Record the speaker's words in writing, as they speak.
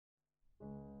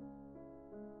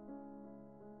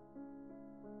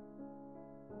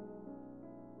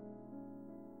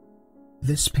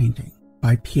This painting,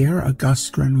 by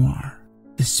Pierre-Auguste Renoir,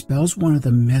 dispels one of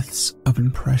the myths of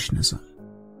Impressionism.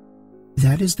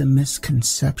 That is the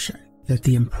misconception that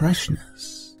the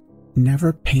Impressionists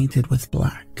never painted with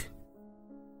black.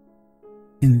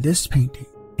 In this painting,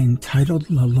 entitled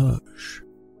La Loge,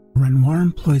 Renoir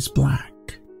employs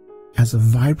black as a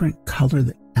vibrant color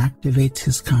that activates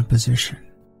his composition.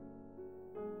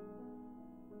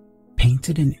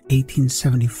 Painted in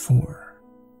 1874,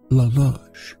 La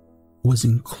Loge was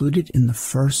included in the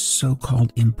first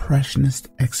so-called Impressionist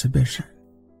exhibition.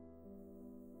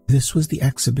 This was the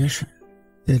exhibition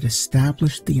that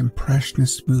established the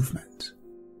Impressionist movement.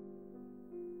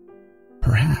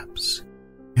 Perhaps,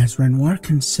 as Renoir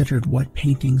considered what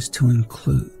paintings to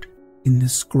include in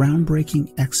this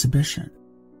groundbreaking exhibition,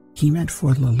 he meant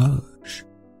for La Loge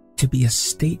to be a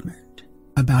statement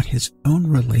about his own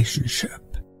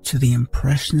relationship to the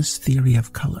Impressionist theory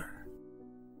of color.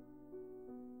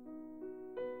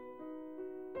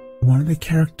 One of the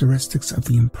characteristics of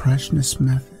the Impressionist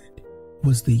method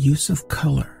was the use of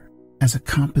color as a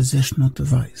compositional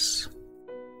device.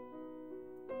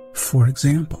 For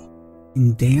example,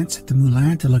 in Dance at the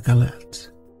Moulin de la Galette,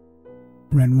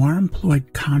 Renoir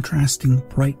employed contrasting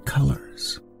bright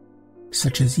colors,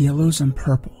 such as yellows and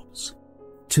purples,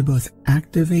 to both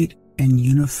activate and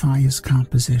unify his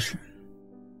composition.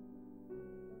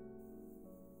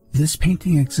 This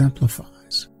painting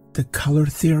exemplifies the color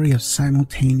theory of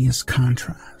simultaneous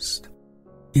contrast,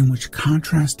 in which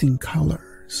contrasting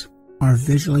colors are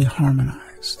visually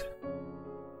harmonized.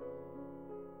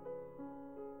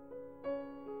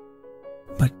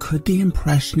 But could the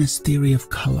Impressionist theory of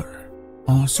color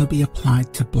also be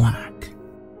applied to black?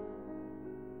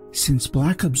 Since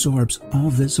black absorbs all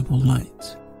visible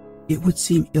light, it would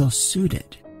seem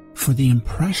ill-suited for the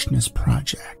Impressionist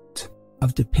project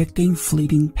of depicting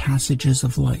fleeting passages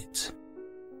of light.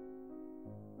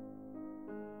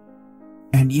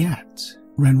 And yet,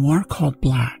 Renoir called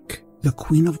black the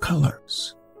queen of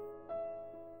colors.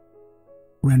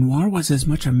 Renoir was as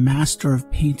much a master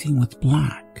of painting with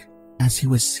black as he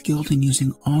was skilled in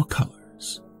using all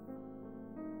colors.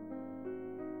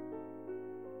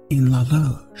 In La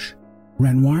Loge,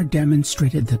 Renoir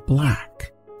demonstrated that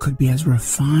black could be as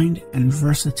refined and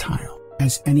versatile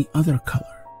as any other color.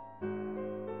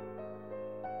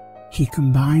 He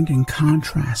combined and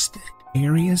contrasted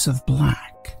areas of black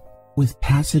with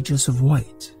passages of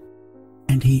white,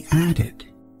 and he added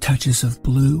touches of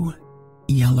blue,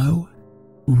 yellow,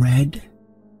 red,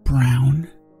 brown,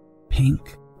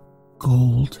 pink,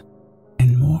 gold,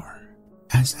 and more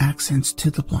as accents to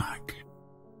the black.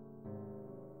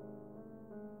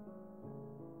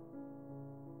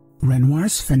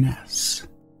 Renoir's finesse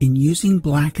in using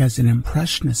black as an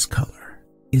Impressionist color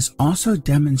is also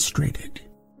demonstrated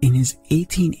in his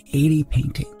 1880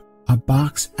 painting, A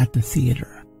Box at the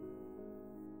Theater.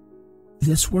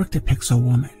 This work depicts a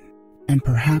woman, and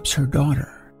perhaps her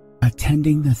daughter,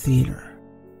 attending the theater.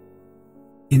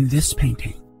 In this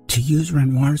painting, to use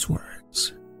Renoir's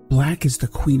words, black is the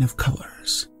queen of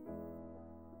colors.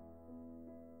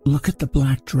 Look at the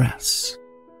black dress,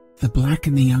 the black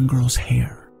in the young girl's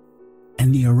hair,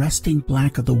 and the arresting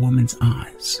black of the woman's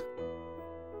eyes.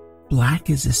 Black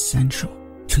is essential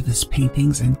to this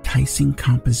painting's enticing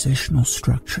compositional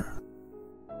structure.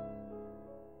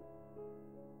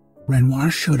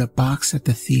 Renoir showed A Box at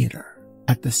the Theater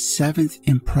at the 7th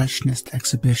Impressionist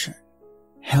exhibition,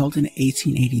 held in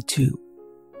 1882.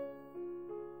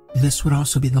 This would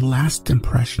also be the last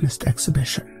Impressionist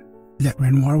exhibition that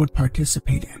Renoir would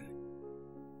participate in.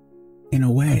 In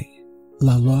a way,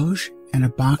 La Loge and A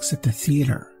Box at the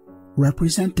Theater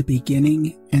represent the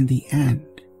beginning and the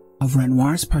end of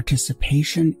Renoir's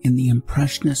participation in the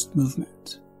Impressionist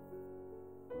movement.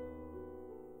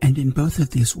 And in both of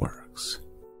these works,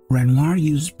 Renoir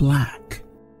used black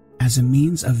as a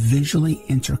means of visually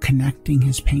interconnecting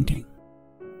his painting.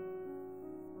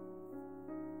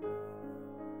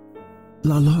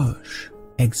 La Loge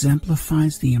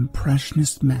exemplifies the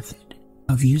Impressionist method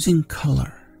of using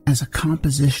color as a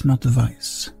compositional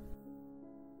device.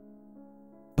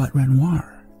 But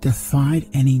Renoir defied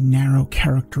any narrow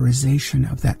characterization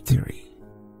of that theory.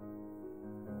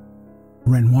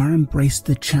 Renoir embraced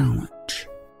the challenge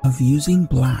of using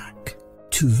black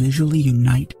to visually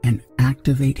unite and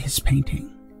activate his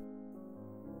painting.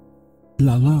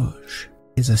 La Loge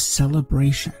is a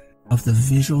celebration of the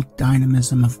visual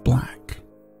dynamism of black.